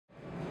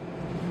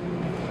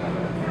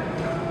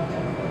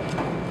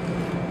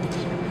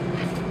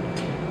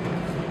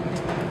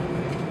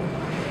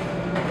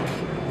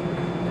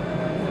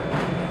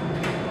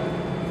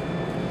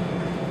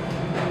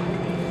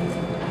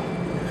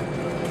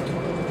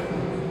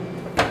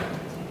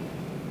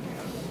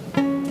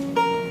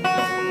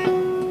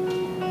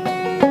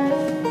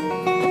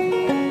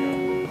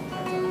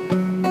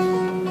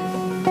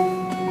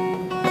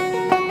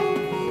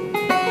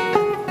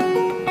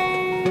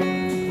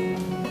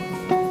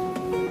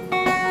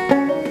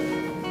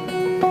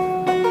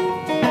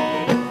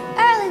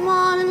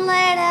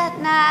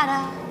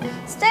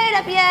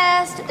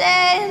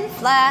laying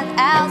flat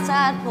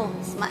outside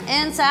pools, my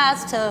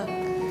insides tuck.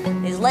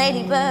 These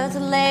ladybirds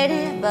and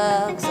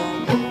ladybugs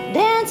are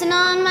dancing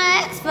on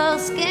my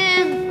exposed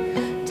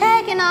skin,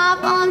 taking off,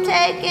 I'm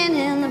taking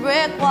in the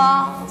brick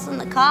walls and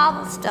the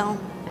cobblestone.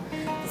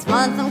 This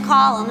month I'm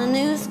calling a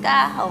new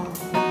sky home.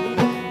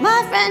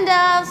 My friend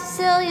of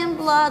Sicilian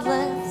blood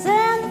lives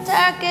in the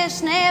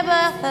Turkish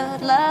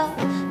neighborhood. Love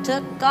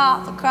took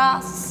off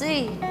across the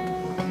sea,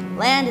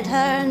 landed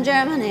her in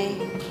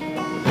Germany.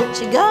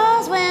 She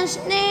goes when she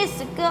needs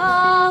to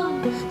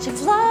go, she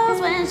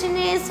flows when she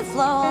needs to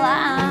flow.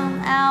 I'm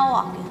out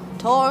walking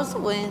towards the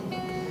wind,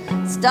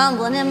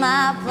 stumbling in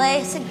my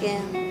place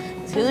again.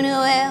 'Cause who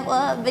knew it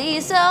would be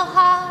so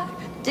hard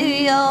to do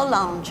your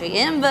laundry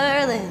in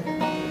Berlin?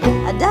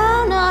 I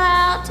don't know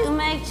how to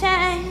make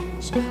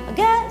change or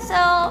get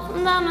sold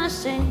from the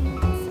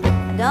machines.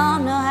 I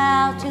don't know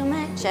how to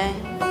make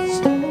change.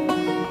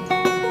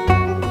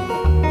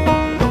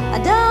 I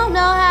don't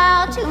know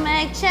how to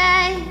make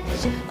change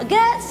or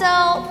get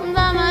sold from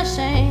the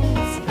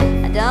machines.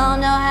 I don't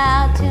know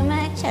how to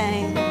make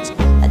change.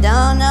 I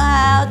don't know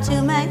how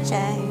to make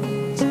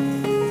change.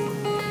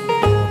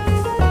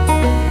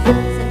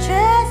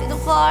 Centrifugal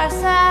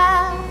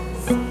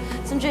forces,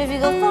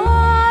 centrifugal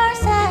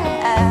forces,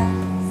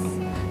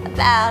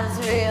 about as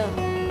real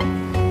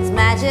as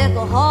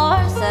magical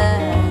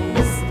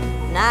horses.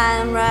 And I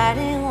am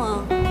riding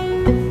one.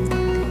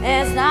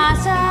 It's not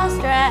so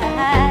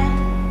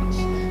strange.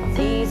 It's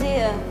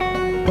easier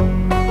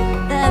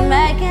than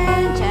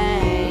making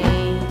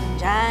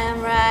change. I am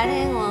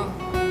riding one.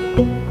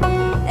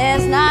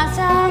 It's not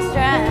so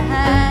strange.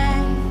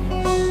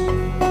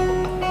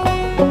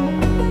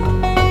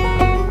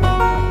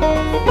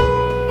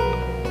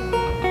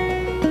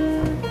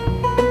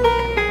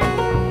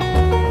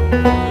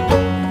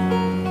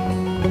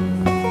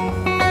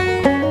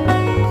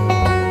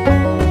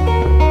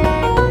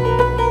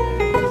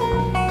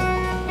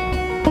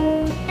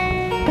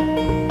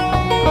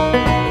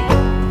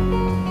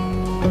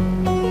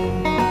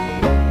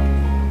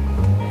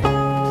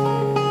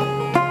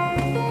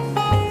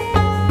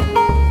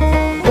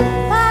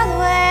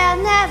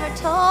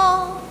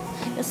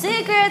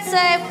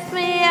 Safe with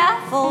me, I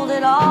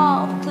folded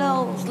all the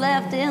clothes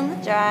left in the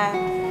dryer,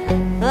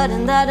 put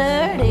in the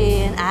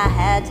dirty, and I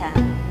had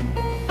time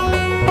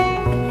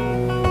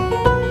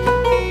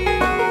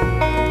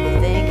to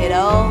think it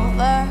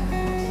over.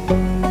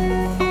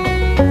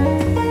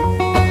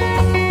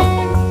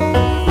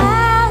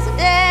 Miles are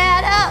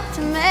dead up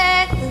to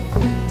make the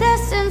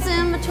distance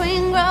in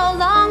between grow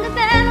longer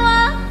than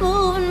one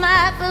moving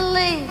might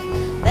believe.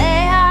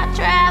 They are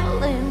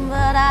traveling,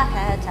 but I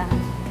had time.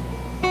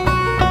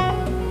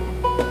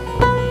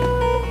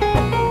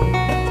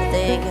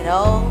 Think it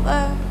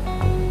over,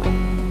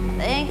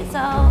 think it's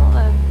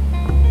over.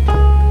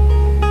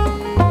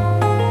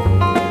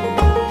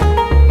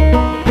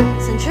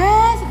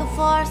 Centrifugal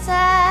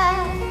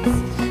forces,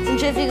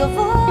 centrifugal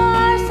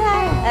forces,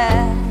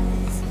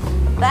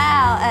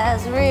 about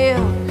as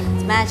real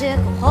as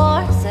magical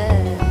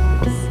horses.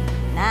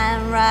 And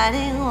I'm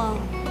riding one.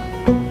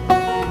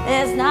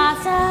 It's not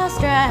so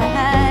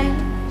strange.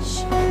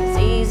 It's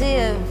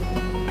easier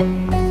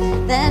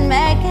than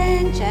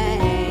making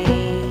change.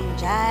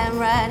 I am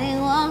riding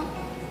one.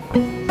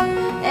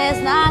 It's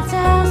not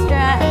so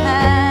strange.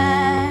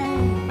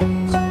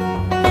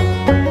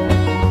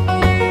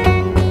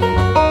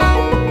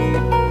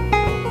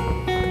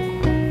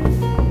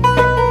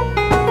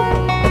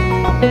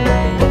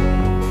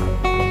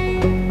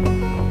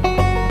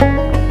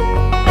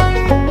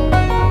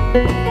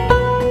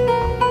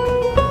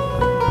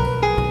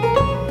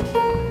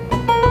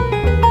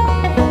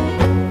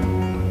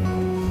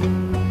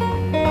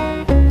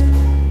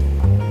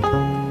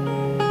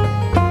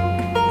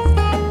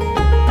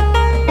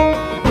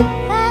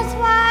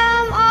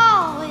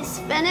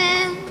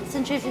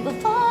 Centrifugal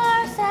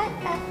forces,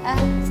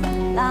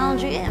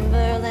 laundry in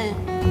Berlin.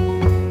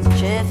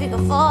 Centrifugal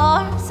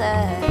forces,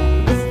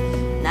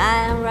 and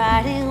I am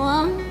riding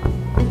one.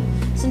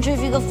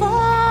 Centrifugal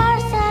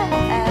forces,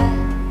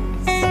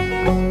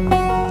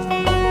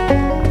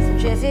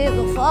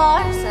 centrifugal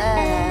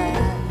forces,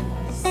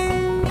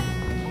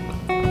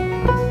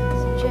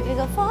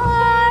 centrifugal forces.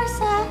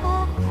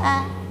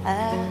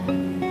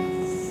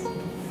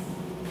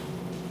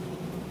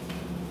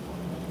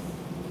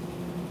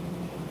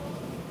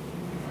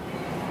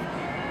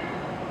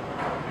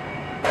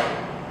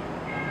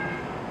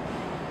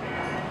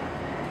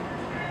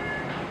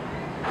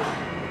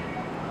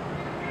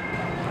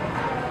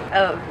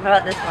 Oh, what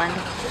about this one?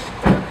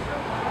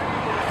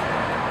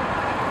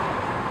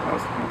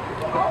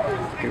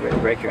 You're ready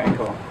to break your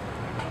ankle.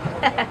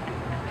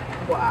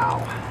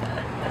 Wow.